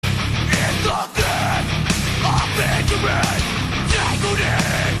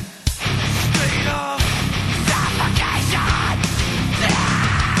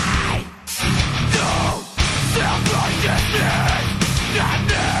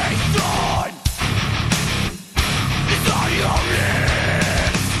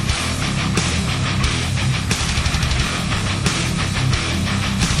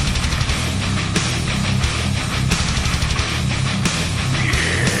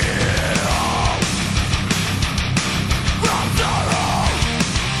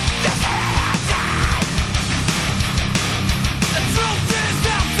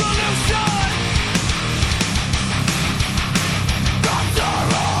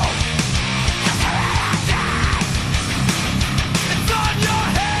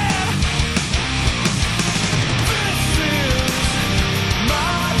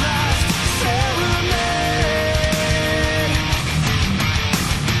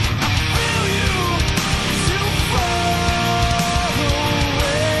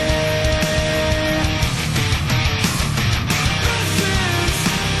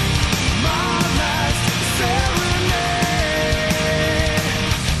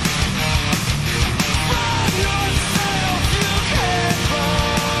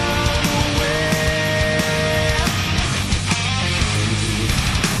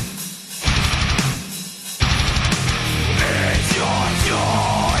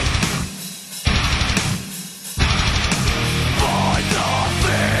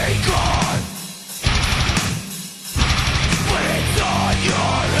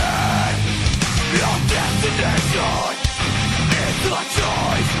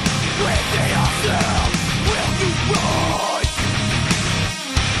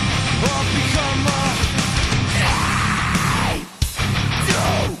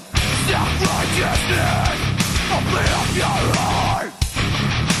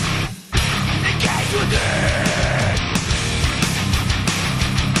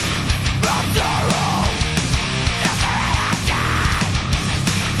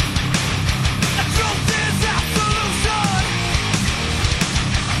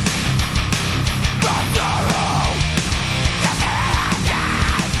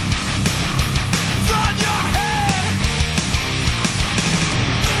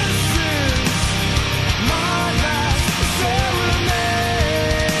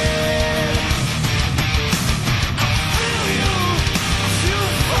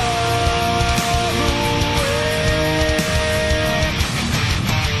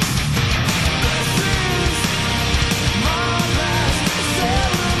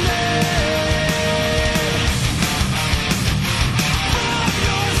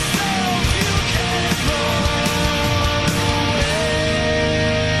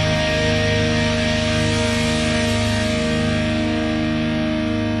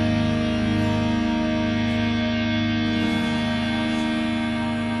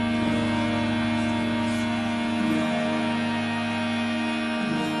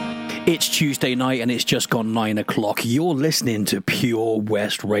It's Tuesday night and it's just gone 9 o'clock. You're listening to Pure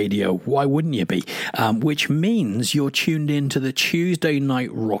West Radio. Why wouldn't you be? Which means you're tuned in to the Tuesday Night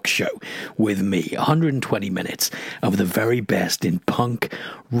Rock Show with me. 120 minutes of the very best in punk,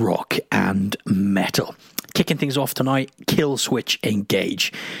 rock and metal. Kicking things off tonight, Kill Switch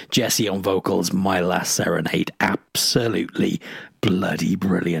Engage. Jesse on vocals, My Last Serenade. Absolutely bloody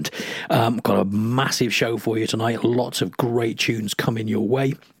brilliant. Got a massive show for you tonight. Lots of great tunes coming your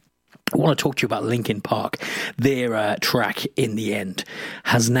way. I want to talk to you about Linkin Park. Their track, In the End,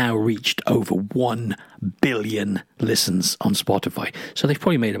 has now reached over 1 billion listens on Spotify. So they've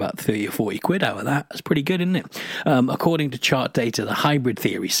probably made about 30 or 40 quid out of that. That's pretty good, isn't it? According to chart data, the Hybrid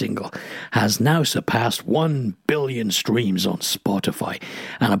Theory single has now surpassed 1 billion streams on Spotify.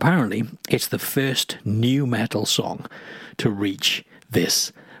 And apparently, it's the first new metal song to reach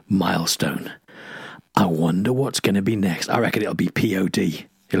this milestone. I wonder what's going to be next. I reckon it'll be POD.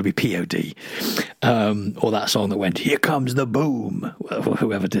 It'll be POD. Or that song that went, Here Comes the Boom.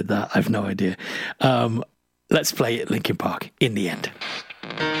 Whoever did that, I've no idea. Let's play it, Linkin Park, In the End.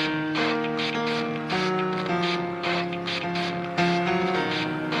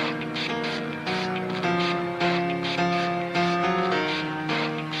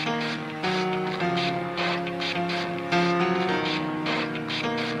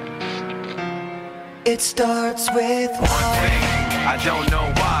 It starts with one thing. I don't know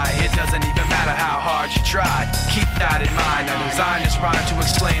why. It doesn't even matter how hard you try. Keep that in mind. I designed this rhyme to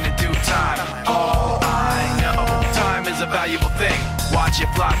explain in due time. All I know, time is a valuable thing. Watch it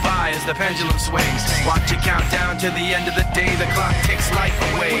fly by as the pendulum swings. Watch it count down to the end of the day. The clock takes life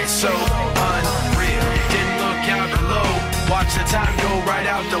away. It's so unreal. Didn't look out below. Watch the time go right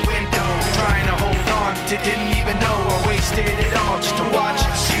out the window. Trying to hold on to didn't even know or wasted it all. just to watch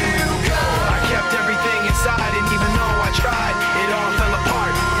you go. I kept everything inside, and even though I tried, it all fell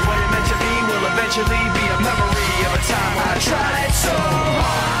apart. What it meant to be will eventually be a memory of a time when I tried so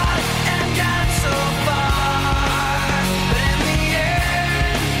hard and got so far, but in the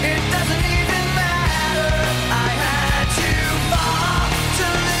end, it doesn't even matter. I had to fall to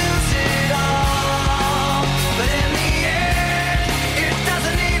lose it all, but in the end, it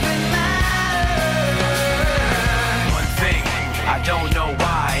doesn't even matter. One thing, I don't know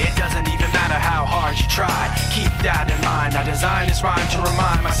why, it doesn't even matter how hard you try. Keep that in mind, I designed this rhyme to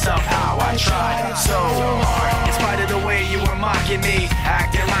remind myself how I tried so hard. In spite of the way you were mocking me,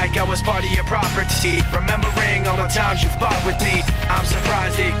 acting like I was part of your property, remembering all the times you fought with me, I'm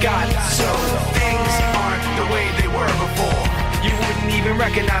surprised it got so. Things aren't the way they were before. You wouldn't even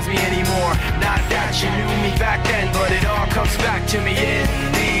recognize me anymore. Not that you knew me back then, but it all comes back to me in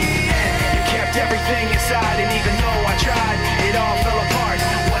the end. You kept everything inside, and even though I tried, it all fell apart.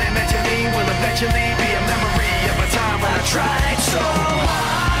 What it meant to me will eventually be a memory of a time when I tried so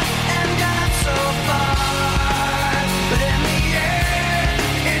hard and got so far, but in the end,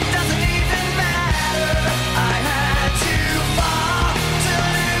 it doesn't even matter. I had to fall to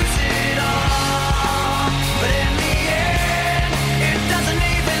lose it all, but in the end, it doesn't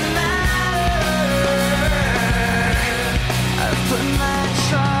even matter. I've put my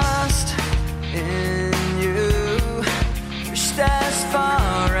trust in you, pushed as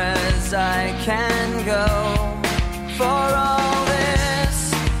far as I can go. For all this,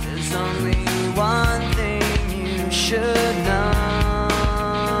 there's only one thing you should know.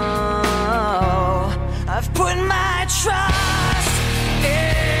 I've put my trust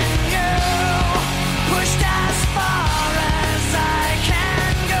in you, pushed as far as I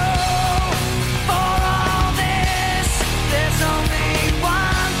can go. For all this, there's only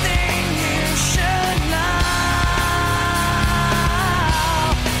one thing you should know.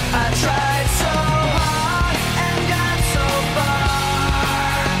 I tried so hard and got so far,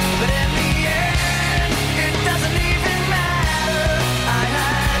 but in the end, it doesn't even matter. I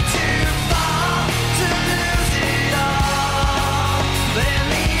had to fall to lose it all, but in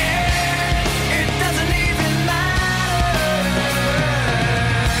the end, it doesn't even matter.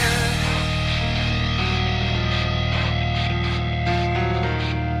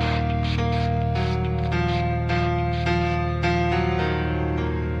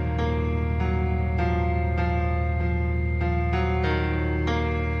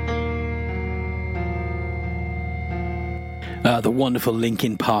 The wonderful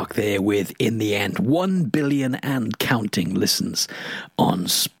Linkin Park there with In the End. 1 billion and counting listens on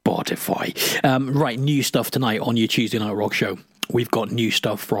Spotify. Right, new stuff tonight on your Tuesday Night Rock Show. We've got new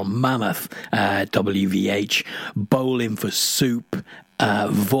stuff from Mammoth, WVH, Bowling for Soup,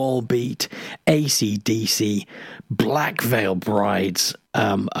 Volbeat, AC/DC, Black Veil Brides,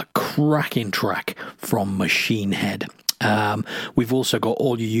 a cracking track from Machine Head. We've also got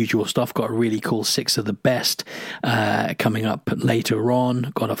all your usual stuff. Got a really cool 6 of the best coming up later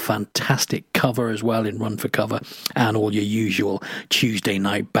on. Got a fantastic cover as well in Run for Cover, and all your usual Tuesday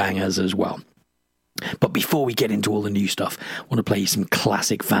night bangers as well. But before we get into all the new stuff, I want to play you some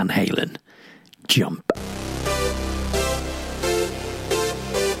classic Van Halen. Jump.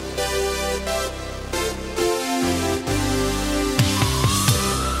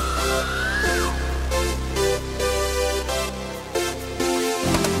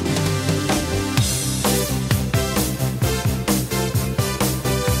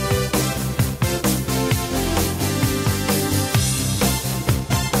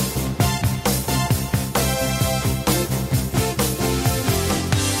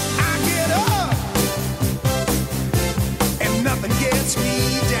 I get up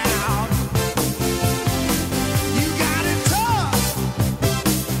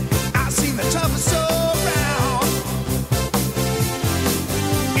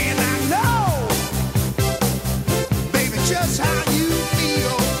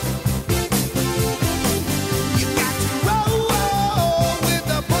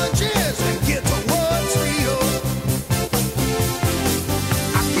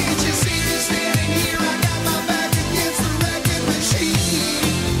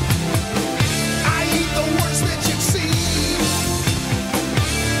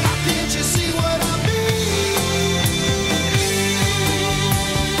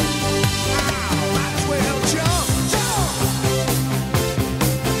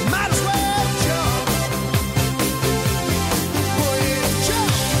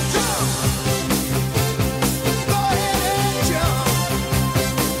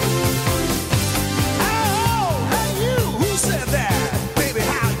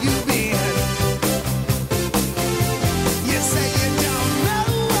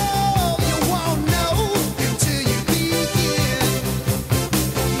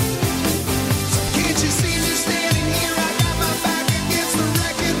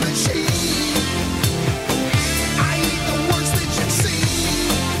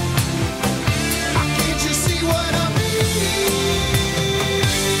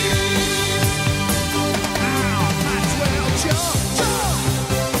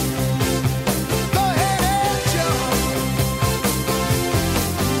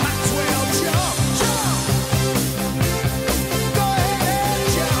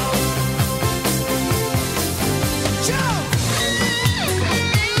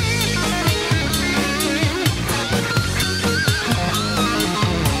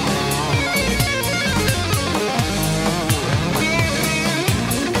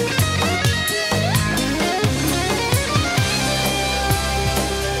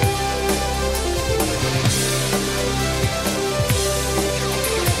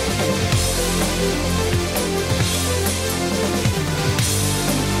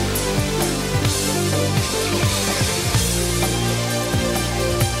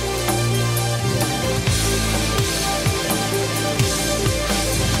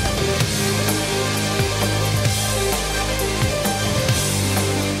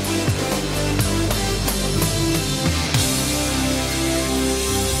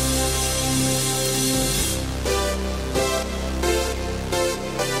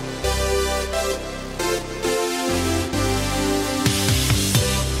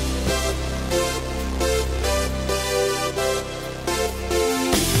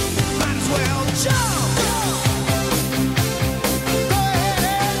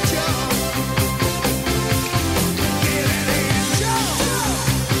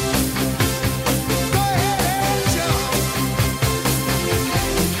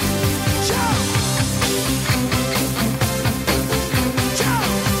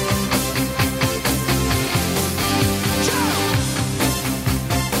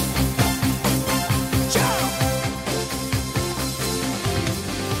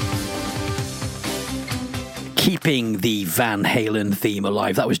Keeping the Van Halen theme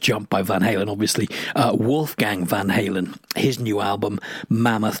alive. That was Jump by Van Halen, obviously. Wolfgang Van Halen, his new album,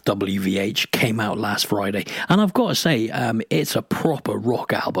 Mammoth WVH, came out last Friday. And I've got to say, it's a proper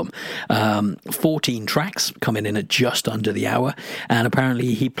rock album. 14 tracks, coming in at just under the hour. And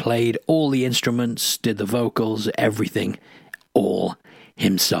apparently he played all the instruments, did the vocals, everything, all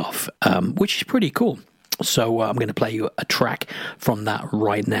himself, which is pretty cool. So I'm going to play you a track from that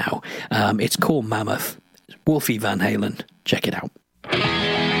right now. It's called Mammoth. Wolfie Van Halen. Check it out.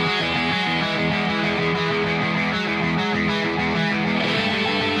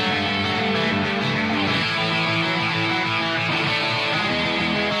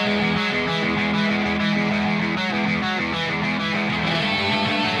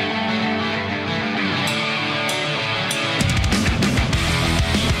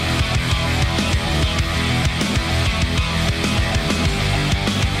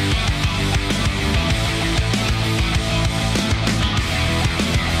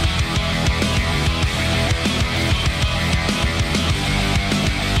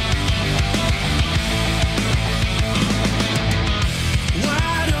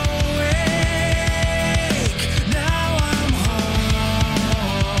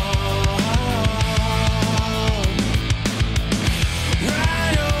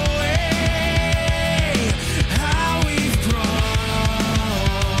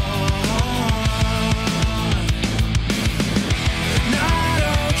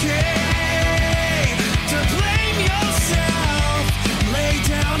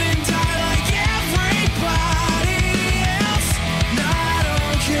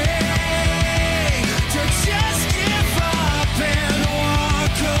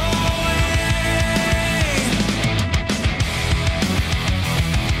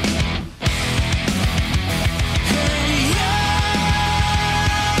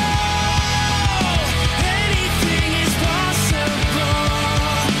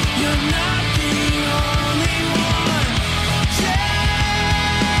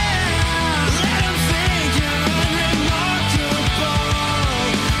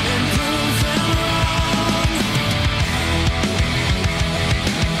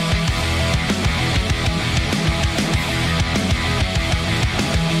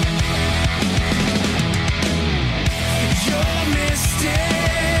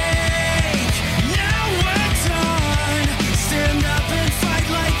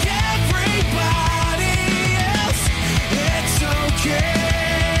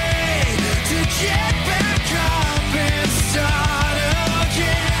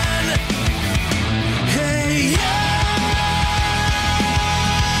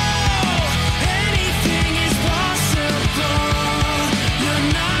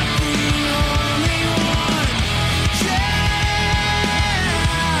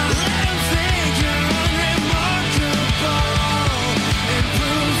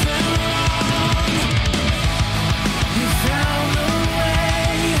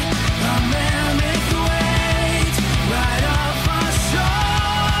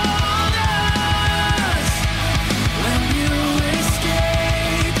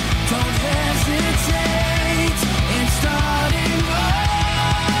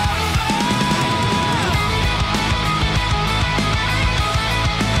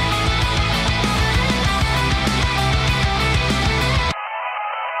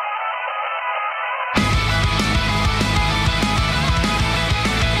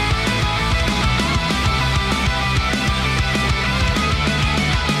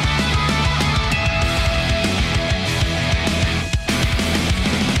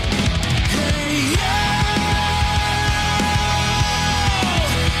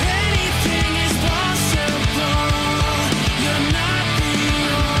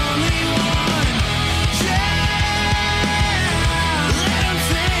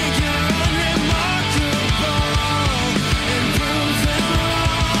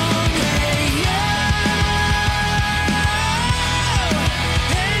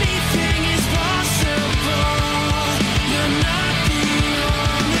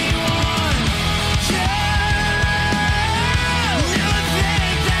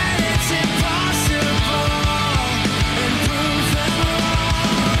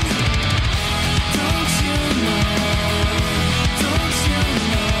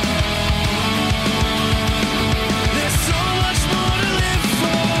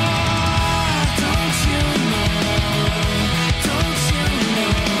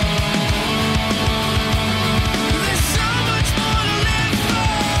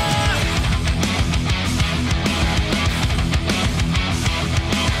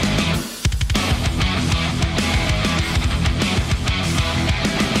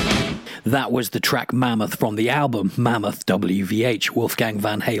 That was the track Mammoth from the album Mammoth WVH, Wolfgang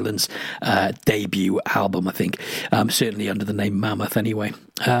Van Halen's debut album, I think. Certainly under the name Mammoth anyway.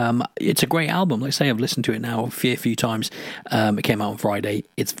 It's a great album. Like I say, I've listened to it now a few times. It came out on Friday.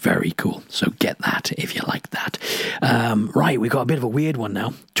 It's very cool. So get that if you like that. Right, we've got a bit of a weird one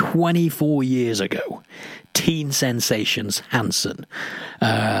now. 24 years ago, teen sensations Hanson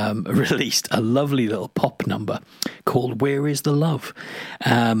released a lovely little pop number called Where Is the Love?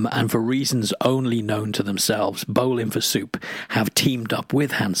 And for reasons only known to themselves, Bowling for Soup have teamed up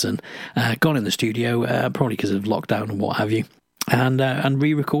with Hanson, gone in the studio, probably because of lockdown and what have you, and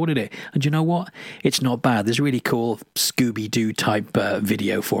re-recorded it. And you know what? It's not bad. There's a really cool Scooby-Doo type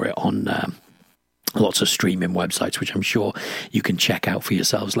video for it on lots of streaming websites, which I'm sure you can check out for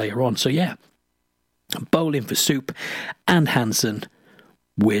yourselves later on. So yeah, Bowling for Soup and Hanson,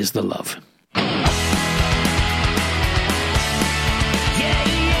 Where's the Love?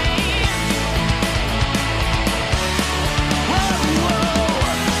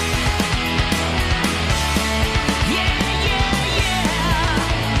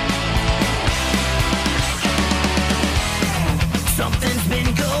 Something's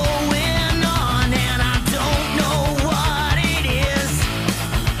been going on and I don't know what it is.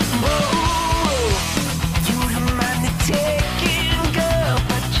 Oh, you don't mind me taking, girl,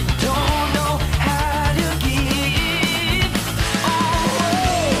 but you don't know how to give.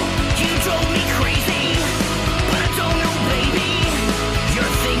 Oh, you drove me crazy, but I don't know, baby.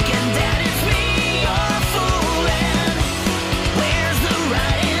 You're thinking that it's me you're fooling. Where's the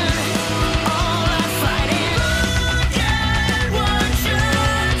writing? All I'm fighting. Look at what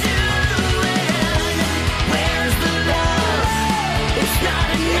you're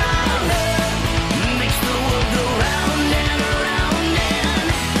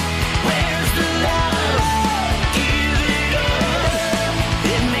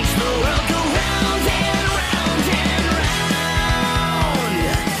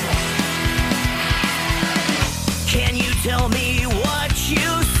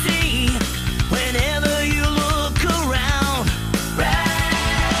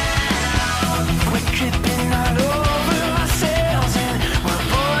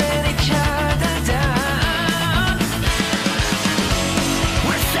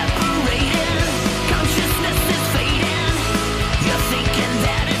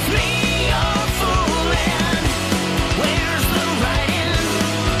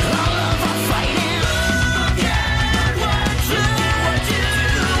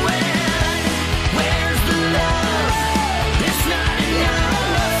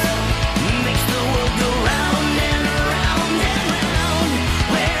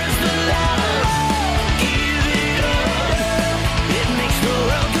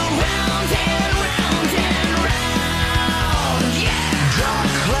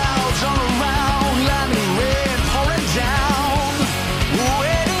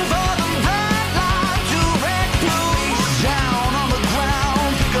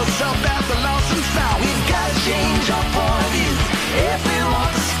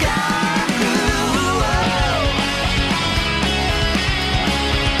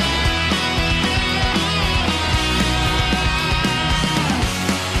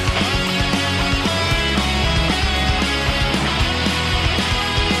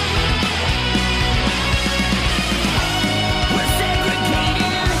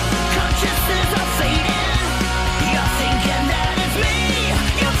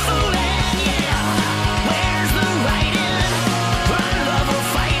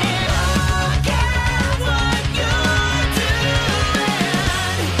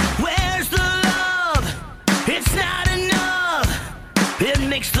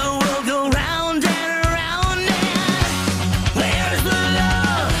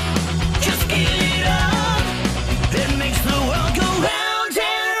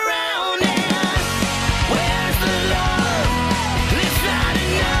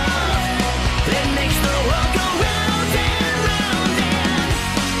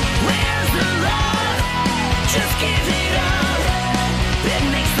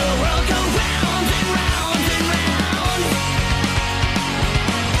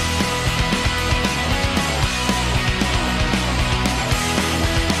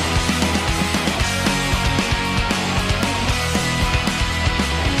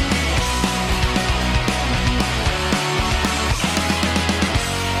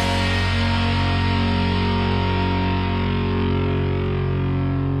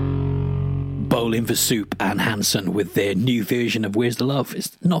Bowling for Soup and Hanson with their new version of Where's the Love.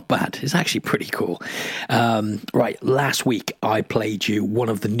 It's not bad. It's actually pretty cool. Right, last week I played you one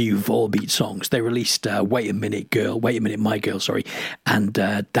of the new Volbeat songs. They released Wait a Minute My Girl, and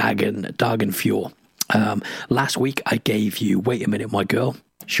Dagen Fjord. Last week I gave you Wait a Minute My Girl,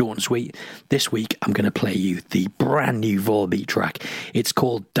 short and sweet. This week I'm going to play you the brand new Volbeat track. It's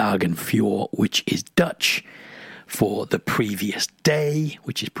called Dagen Fjord, which is Dutch for the previous day,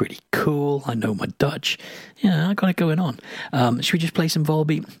 which is pretty cool. I know my Dutch. Yeah, I got it going on. Should we just play some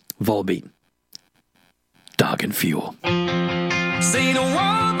Volbeat? Volbeat. Dagen Fjord. See no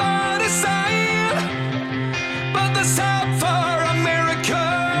one by the side, but the sound for a miracle.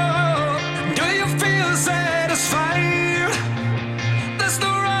 Do you feel satisfied? There's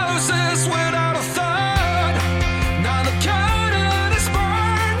no roses without a thought. Now the curtain is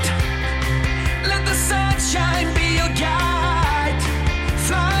burned. Let the sunshine be your guide.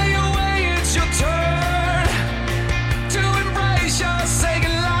 Fly away, it's your turn to embrace your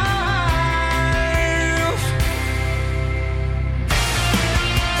second life.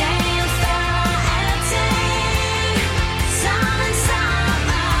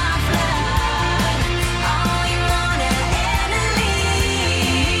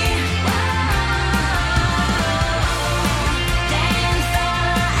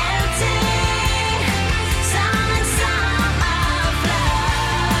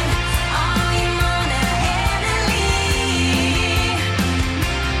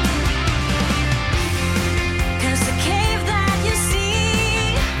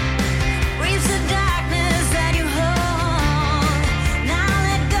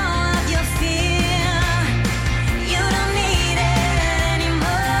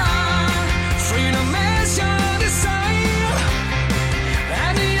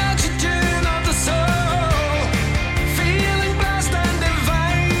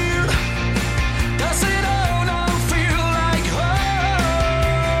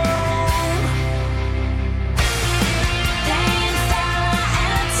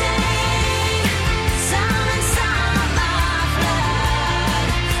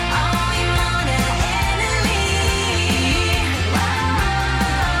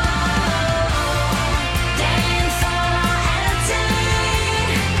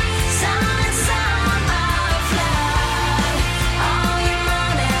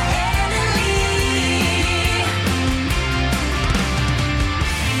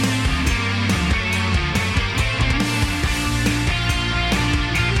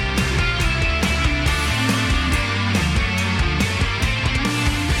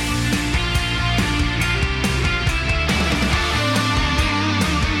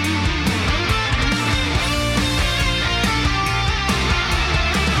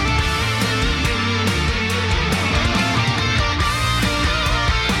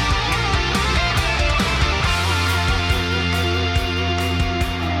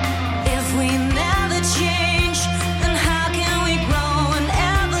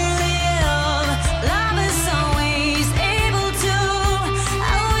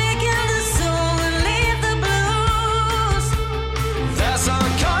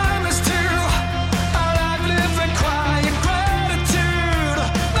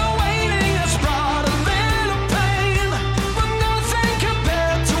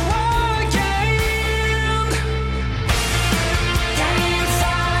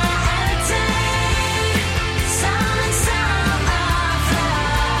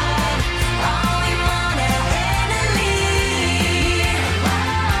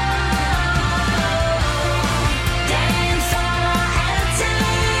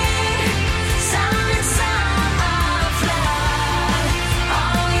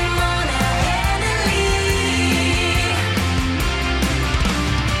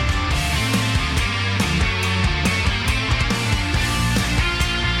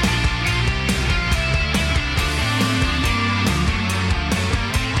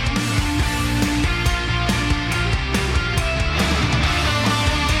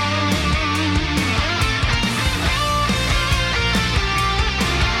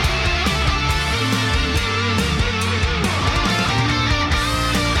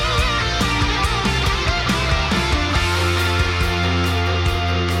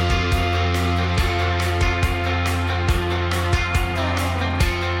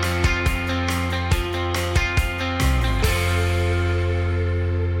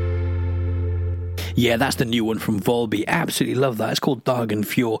 Yeah, that's the new one from Volbeat. Absolutely love that. It's called Dagen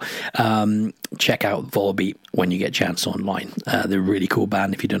Fjord. Check out Volbeat when you get a chance online. They're a really cool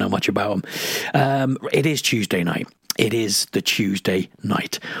band if you don't know much about them. It is Tuesday night. It is the Tuesday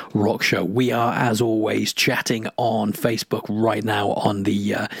Night Rock Show. We are, as always, chatting on Facebook right now on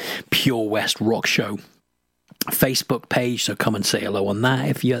the Pure West Rock Show Facebook page, so come and say hello on that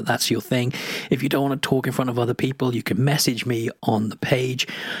if that's your thing. If you don't want to talk in front of other people, you can message me on the page.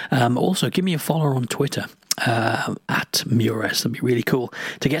 Also, give me a follow on Twitter at Muir. That'd be really cool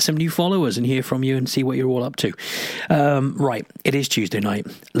to get some new followers and hear from you and see what you're all up to. Right, it is Tuesday night.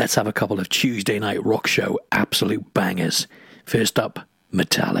 Let's have a couple of Tuesday Night Rock Show absolute bangers. First up,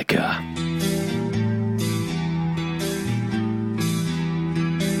 Metallica.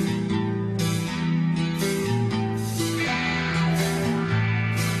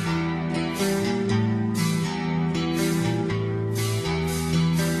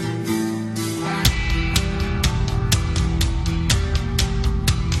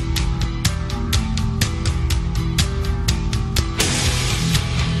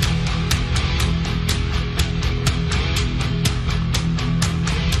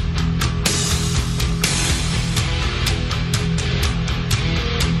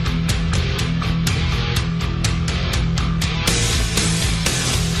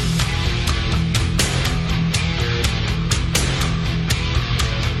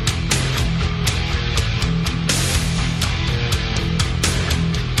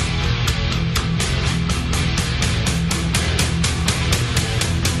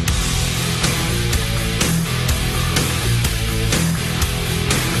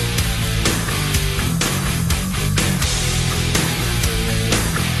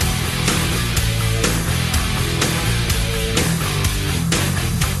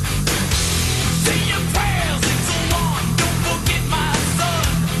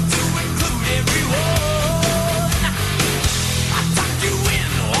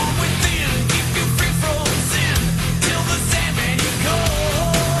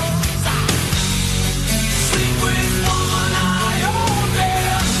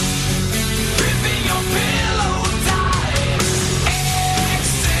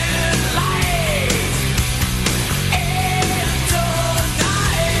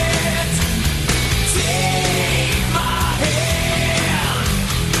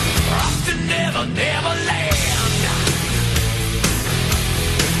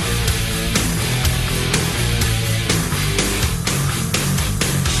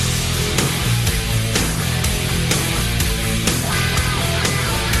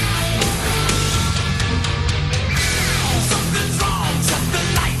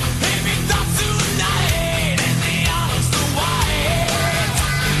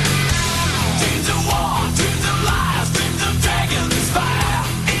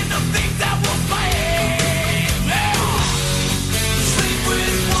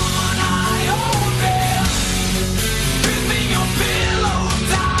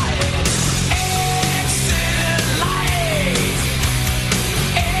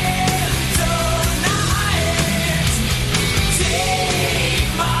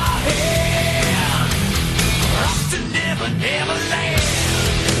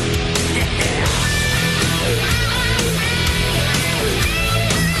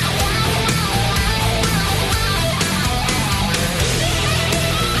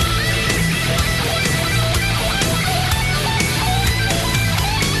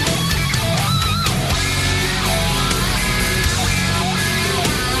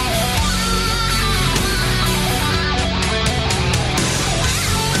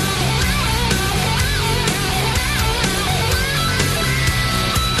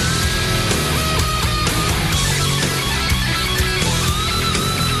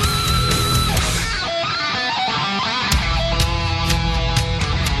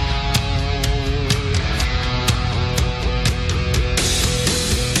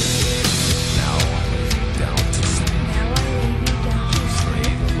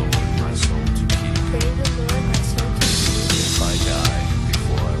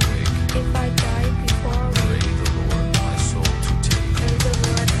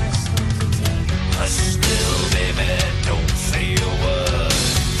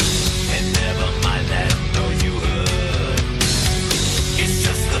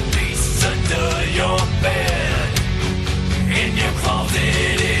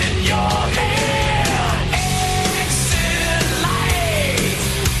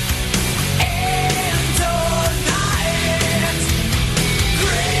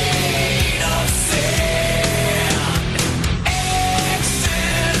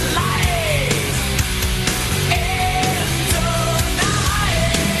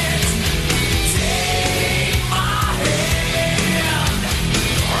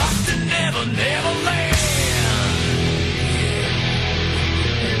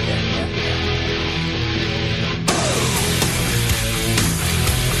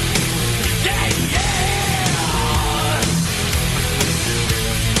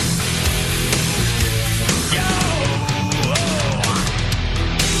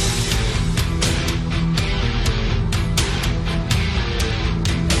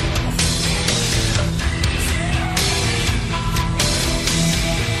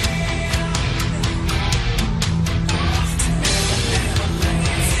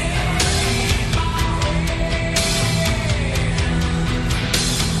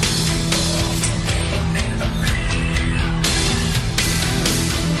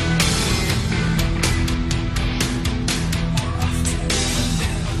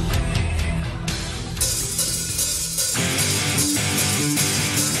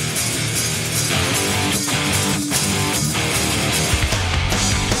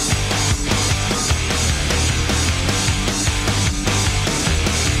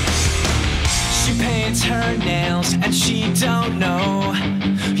 and she don't know.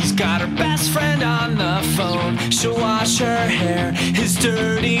 He's got her best friend on the phone. She'll wash her hair, his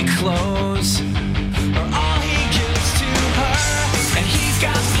dirty clothes are all he gives to her. And he's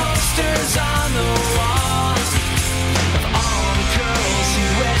got posters on the wall of all the girls he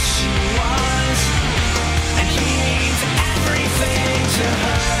wished she was. And he means everything to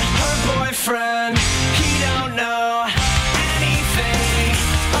her. Her boyfriend, he don't know anything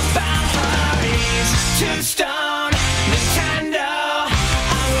about her. He's too stoned. Nintendo,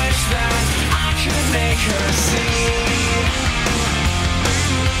 I wish that I could make her see.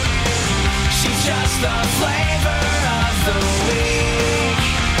 She's just the flavor of the week.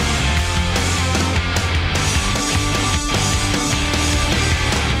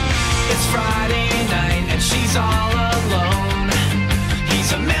 It's Friday night and she's all alone.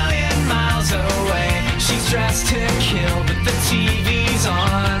 He's a million miles away. She's dressed to kill, but the TV's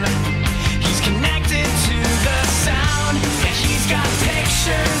on. He's connected to the sound, and he's got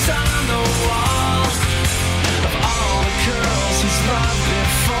pictures on the wall of all the girls he's loved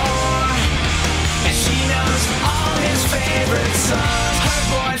before. And she knows all his favorite songs. Her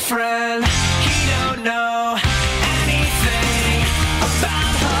boyfriend, he don't know anything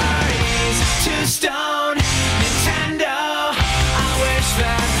about her. He's too stoned. Nintendo, I wish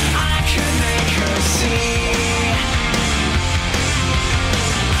that I could make her see.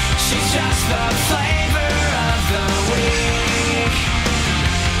 She's just the flavor of the week.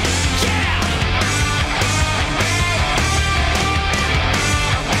 Yeah!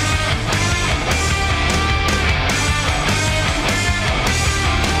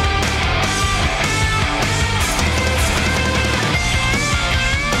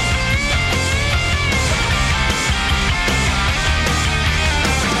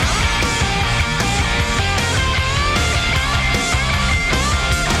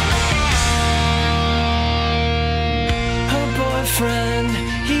 Her boyfriend,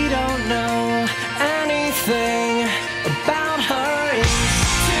 he don't know anything about her. He's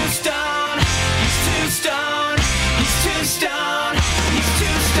too stoned. He's too stoned. He's too stoned. He's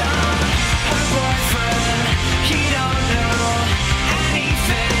too stoned. Her boyfriend, he don't know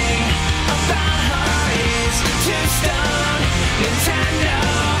anything about her. He's too stoned. Nintendo,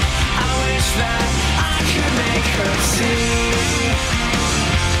 I wish that I could make her see.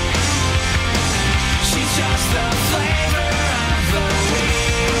 She's just the flavor of the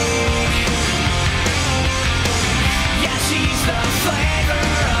week. Yeah, she's the flavor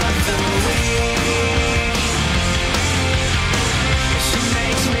of the week. She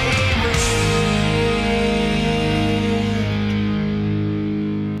makes me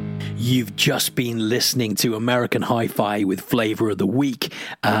weak. You've just been listening to American Hi-Fi with Flavor of the Week,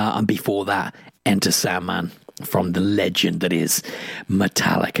 and before that, Enter Sandman from the legend that is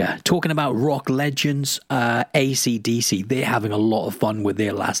Metallica. Talking about rock legends, AC/DC, they're having a lot of fun with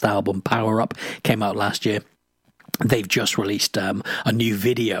their last album, Power Up, came out last year. They've just released a new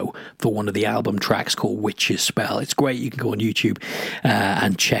video for one of the album tracks called Witch's Spell. It's great. You can go on YouTube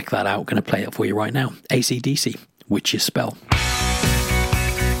and check that out. Going to play it for you right now. AC/DC, Witch's Spell.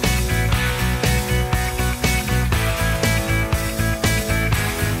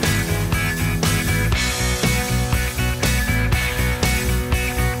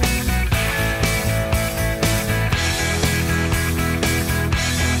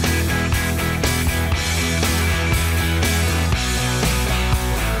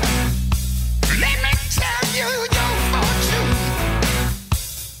 Let me tell you your fortune.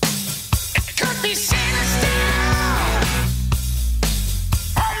 It could be sinister.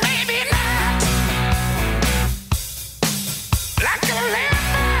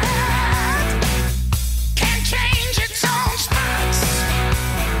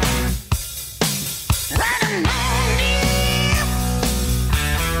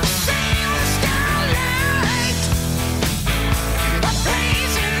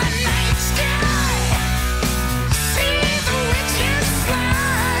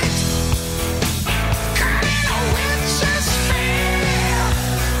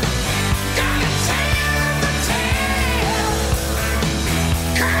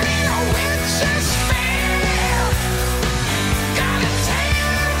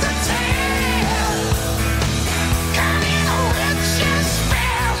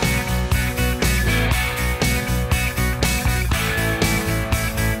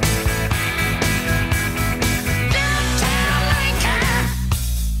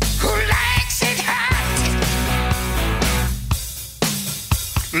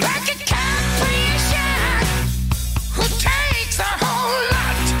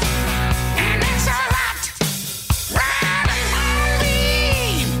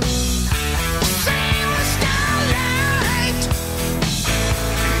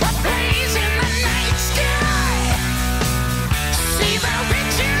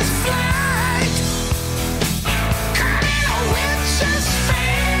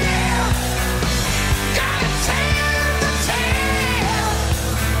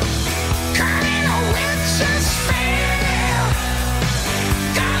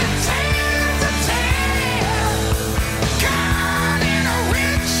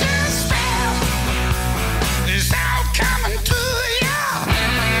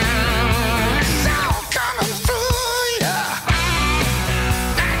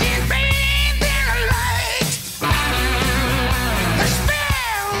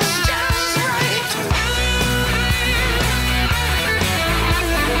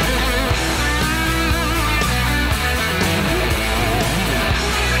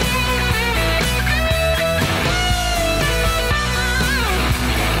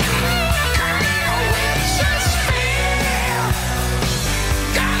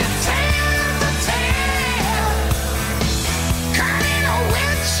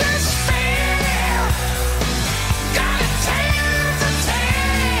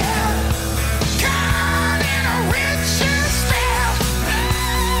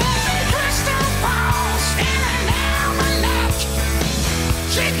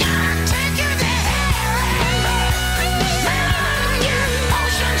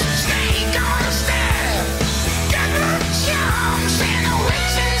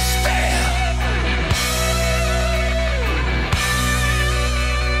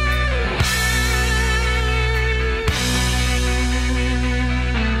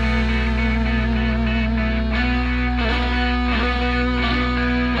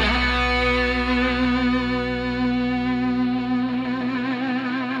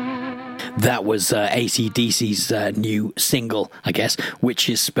 That was AC/DC's new single, I guess, which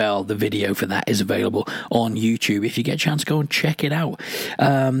is Spell. The video for that is available on YouTube. If you get a chance, go and check it out.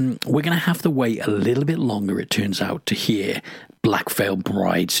 We're going to have to wait a little bit longer, it turns out, to hear Black Veil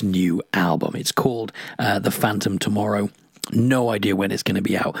Bride's new album. It's called The Phantom Tomorrow. No idea when it's going to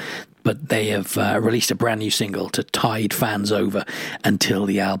be out, but they have released a brand new single to tide fans over until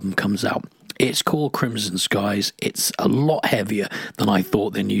the album comes out. It's called Crimson Skies. It's a lot heavier than I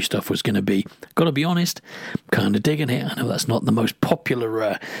thought their new stuff was going to be. Got to be honest, kind of digging it. I know that's not the most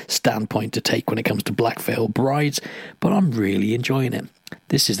popular standpoint to take when it comes to Black Veil Brides, but I'm really enjoying it.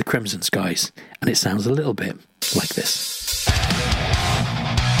 This is the Crimson Skies, and it sounds a little bit like this.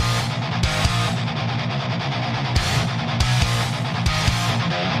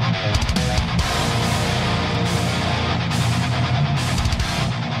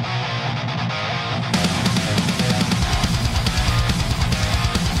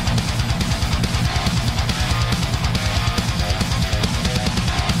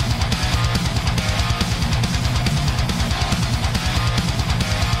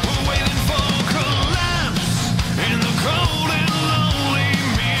 Waiting for collapse in the cold.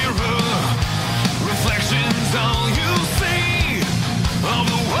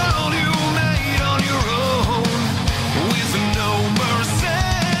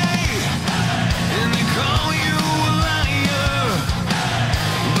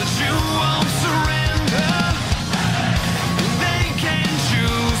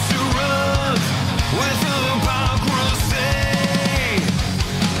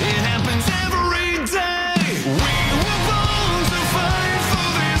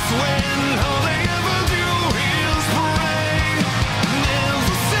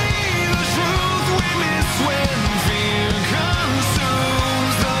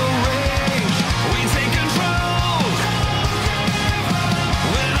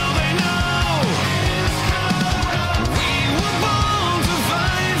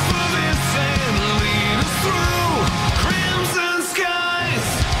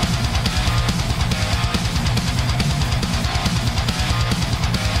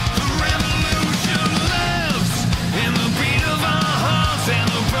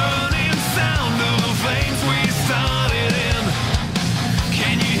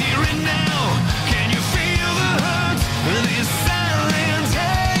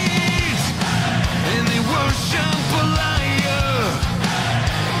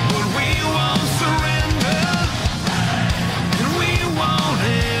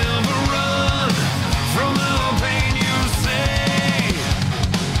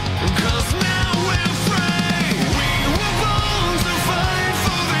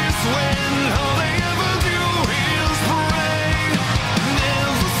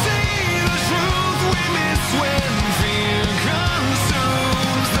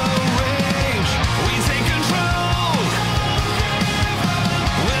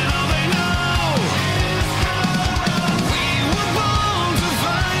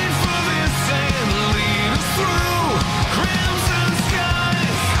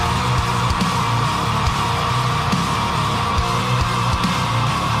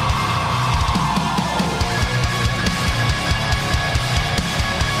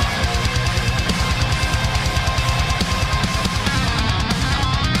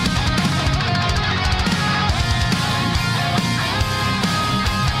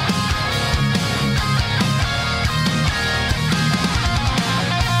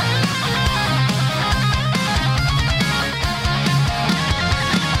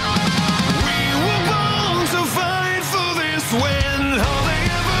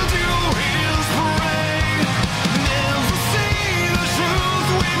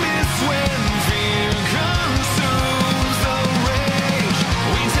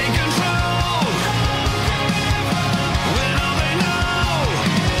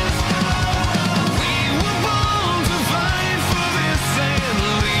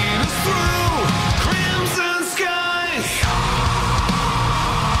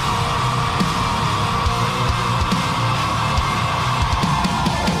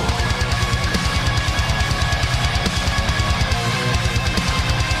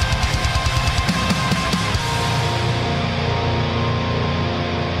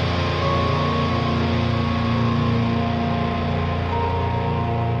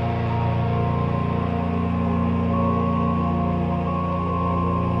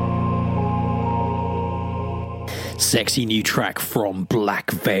 Sexy new track from Black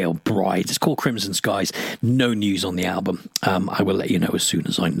Veil Brides. It's called Crimson Skies. No news on the album. I will let you know as soon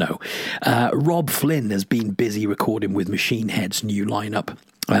as I know. Rob Flynn has been busy recording with Machine Head's new lineup.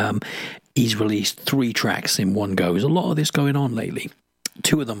 He's released 3 tracks in one go. There's a lot of this going on lately.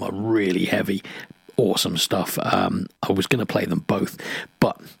 2 of them are really heavy, awesome stuff. I was going to play them both,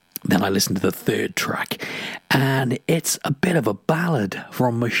 but then I listened to the 3rd track, and it's a bit of a ballad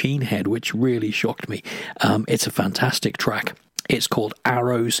from Machine Head, which really shocked me. It's a fantastic track. It's called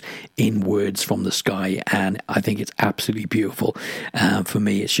Arrows in Words from the Sky, and I think it's absolutely beautiful. For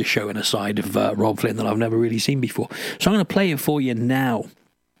me, it's just showing a side of Rob Flynn that I've never really seen before. So I'm going to play it for you now.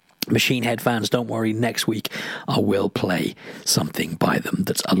 Machine Head fans, don't worry, next week I will play something by them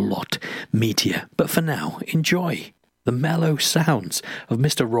that's a lot meatier. But for now, enjoy the mellow sounds of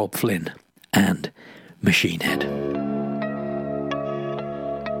Mr. Rob Flynn and Machine Head.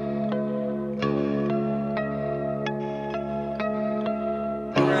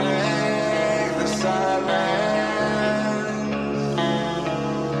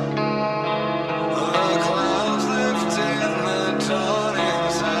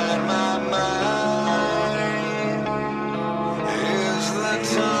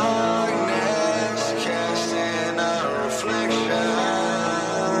 Reflection,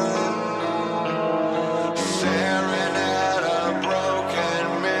 staring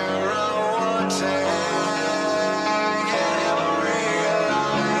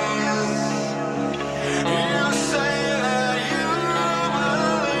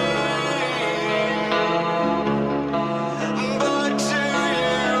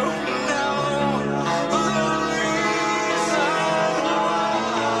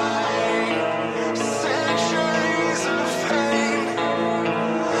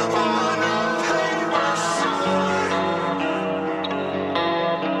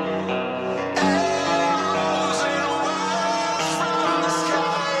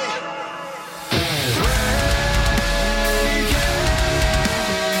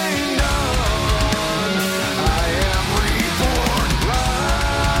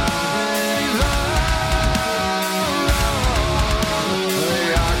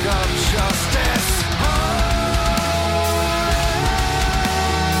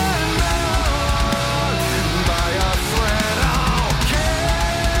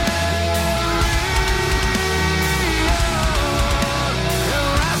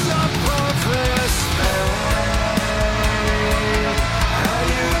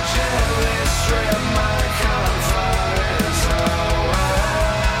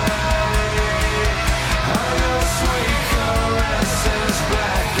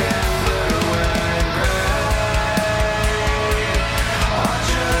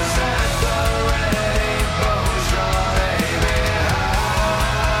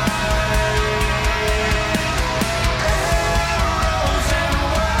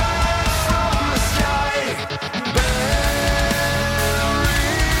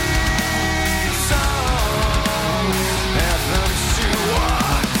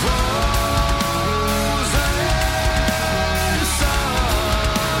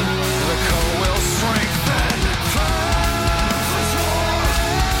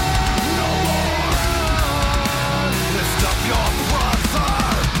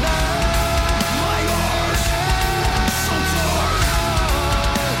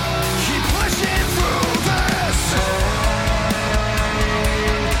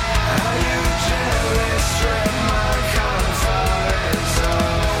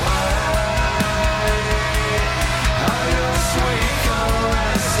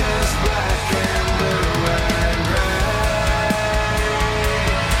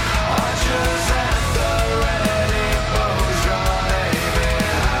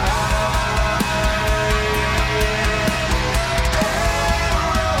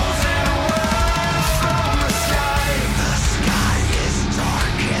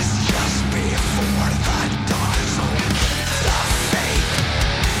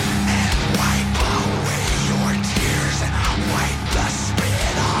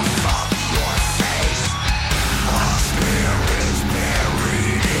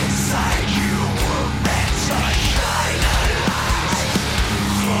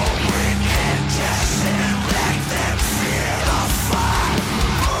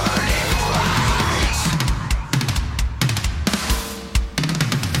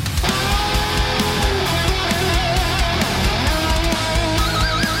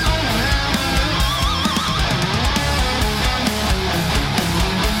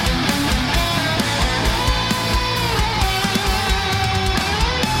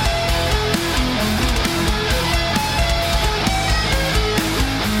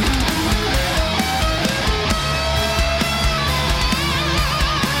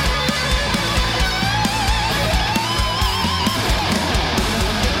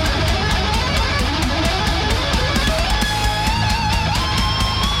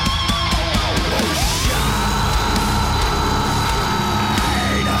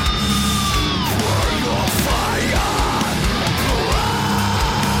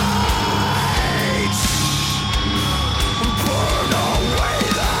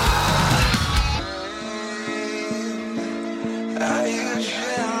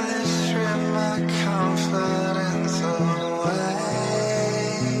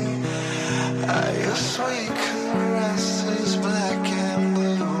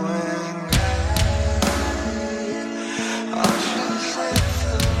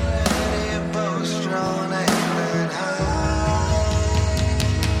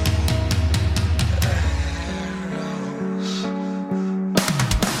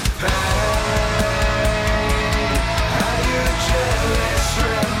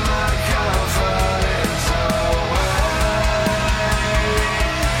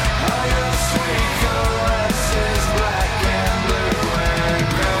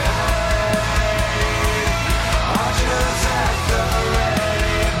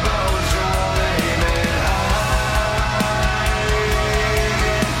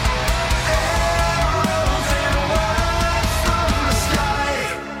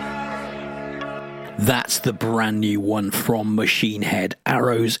the brand new one from Machine Head,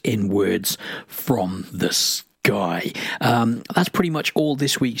 Arrows in Words from the Sky. That's pretty much all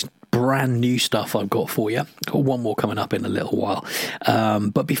this week's brand new stuff I've got for you. Got one more coming up in a little while.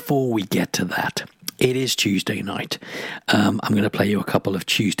 But before we get to that, it is Tuesday night. I'm going to play you a couple of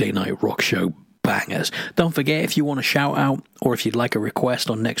Tuesday Night Rock Show bangers. Don't forget, if you want a shout out or if you'd like a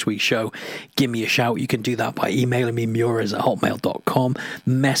request on next week's show, give me a shout. You can do that by emailing me muirs@hotmail.com,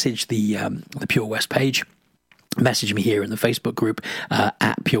 message the Pure West page, message me here in the Facebook group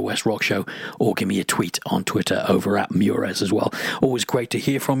at Pure West Rock Show, or give me a tweet on Twitter over at Muirez as well. Always great to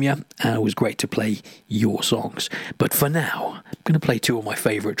hear from you, and always great to play your songs. But for now, I'm going to play two of my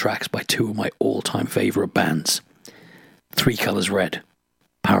favourite tracks by two of my all-time favourite bands. Three Colors Red,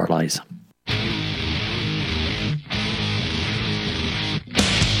 Paralyze.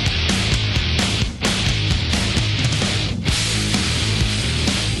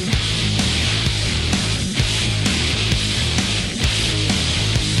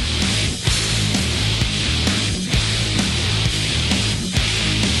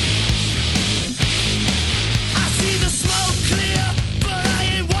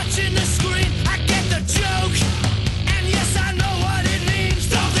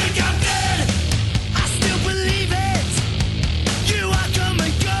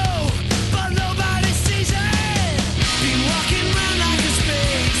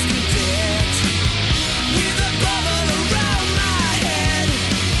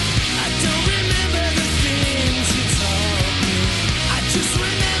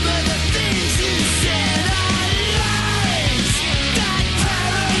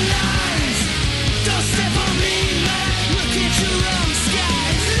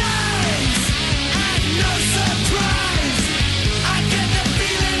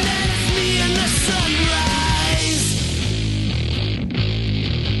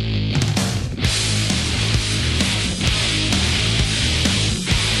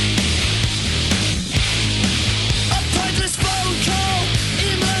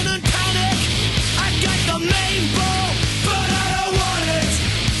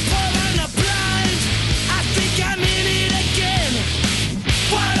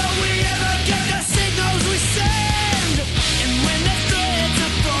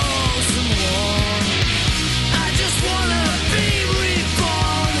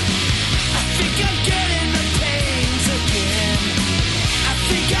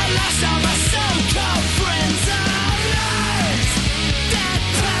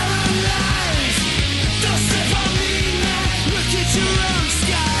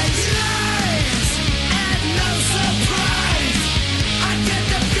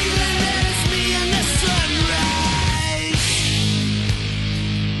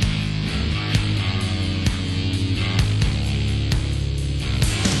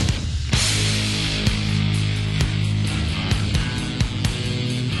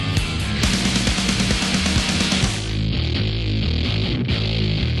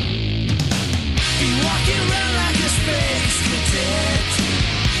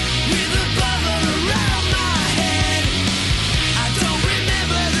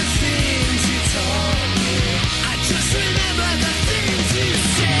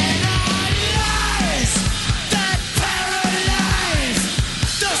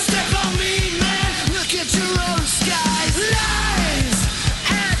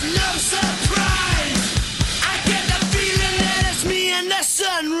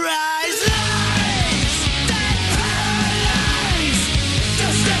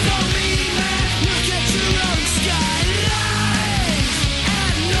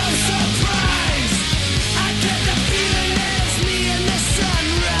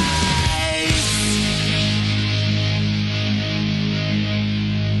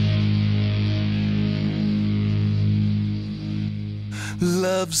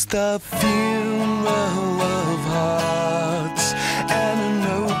 Love's the funeral of hearts and a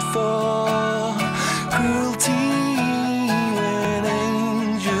note for cruelty when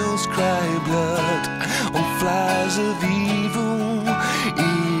angels cry blood on flies of evil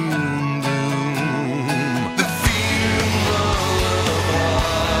in doom. The funeral of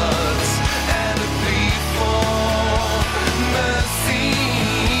hearts and a plea for mercy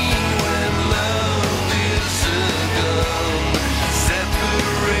when love is a gun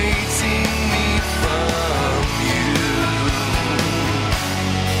separating me from you.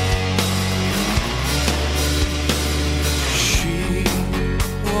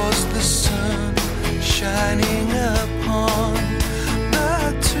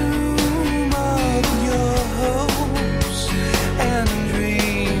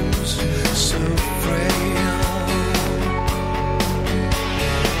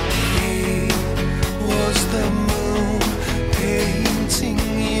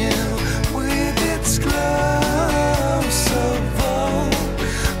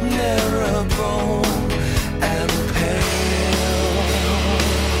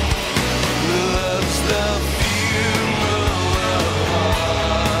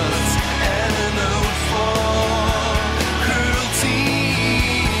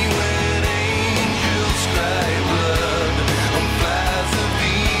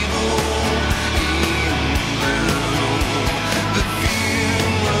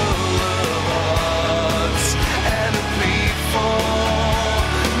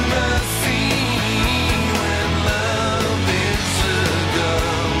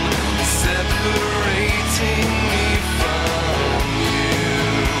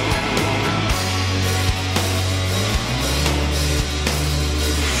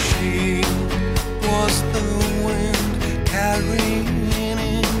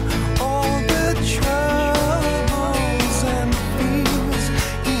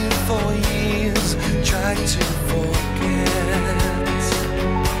 tried to forget.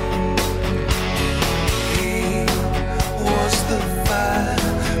 He was the fire,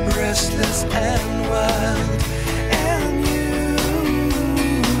 restless and wild, and you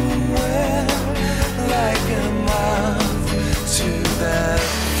were like a moth to that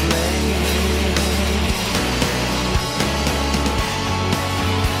flame.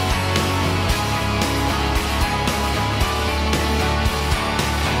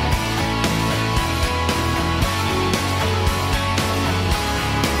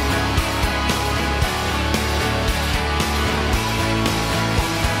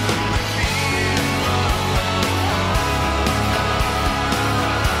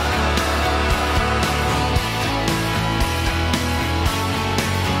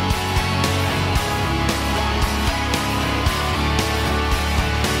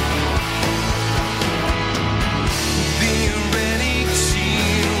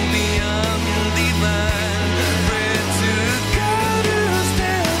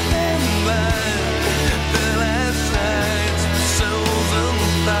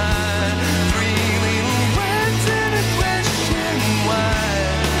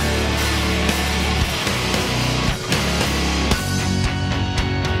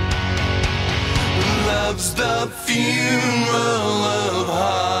 Love's the funeral of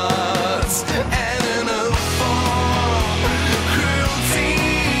hearts and an oath for cruelty.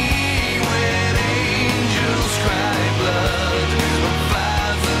 When angels cry blood,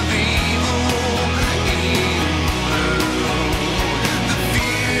 flies of evil in blue. The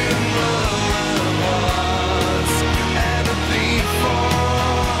funeral of hearts and a plea for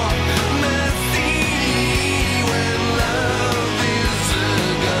mercy. When love is a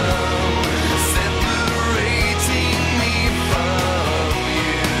gun, separating me from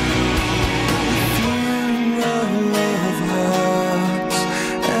you. Funeral of hearts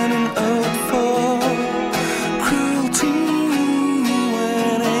and an ode for cruelty.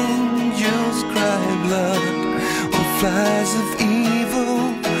 When angels cry blood, or flies of evil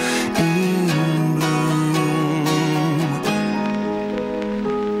in bloom.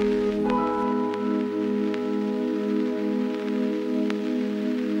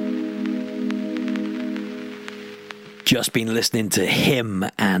 Just been listening to him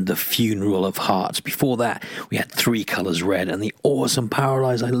and The Funeral of Hearts. Before that, we had Three Colors Red and the awesome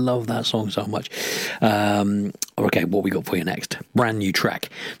Paralyze. I love that song so much. Okay, what we got for you next? Brand new track,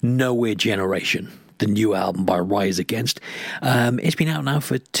 Nowhere Generation, the new album by Rise Against. It's been out now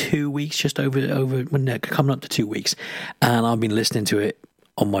for 2 weeks, just over coming up to 2 weeks, and I've been listening to it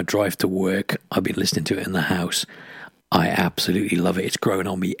on my drive to work. I've been listening to it in the house. I absolutely love it. It's growing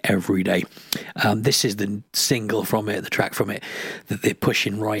on me every day. This is the single from it, the track from it that they're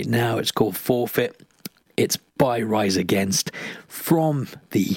pushing right now. It's called Forfeit. It's by Rise Against from the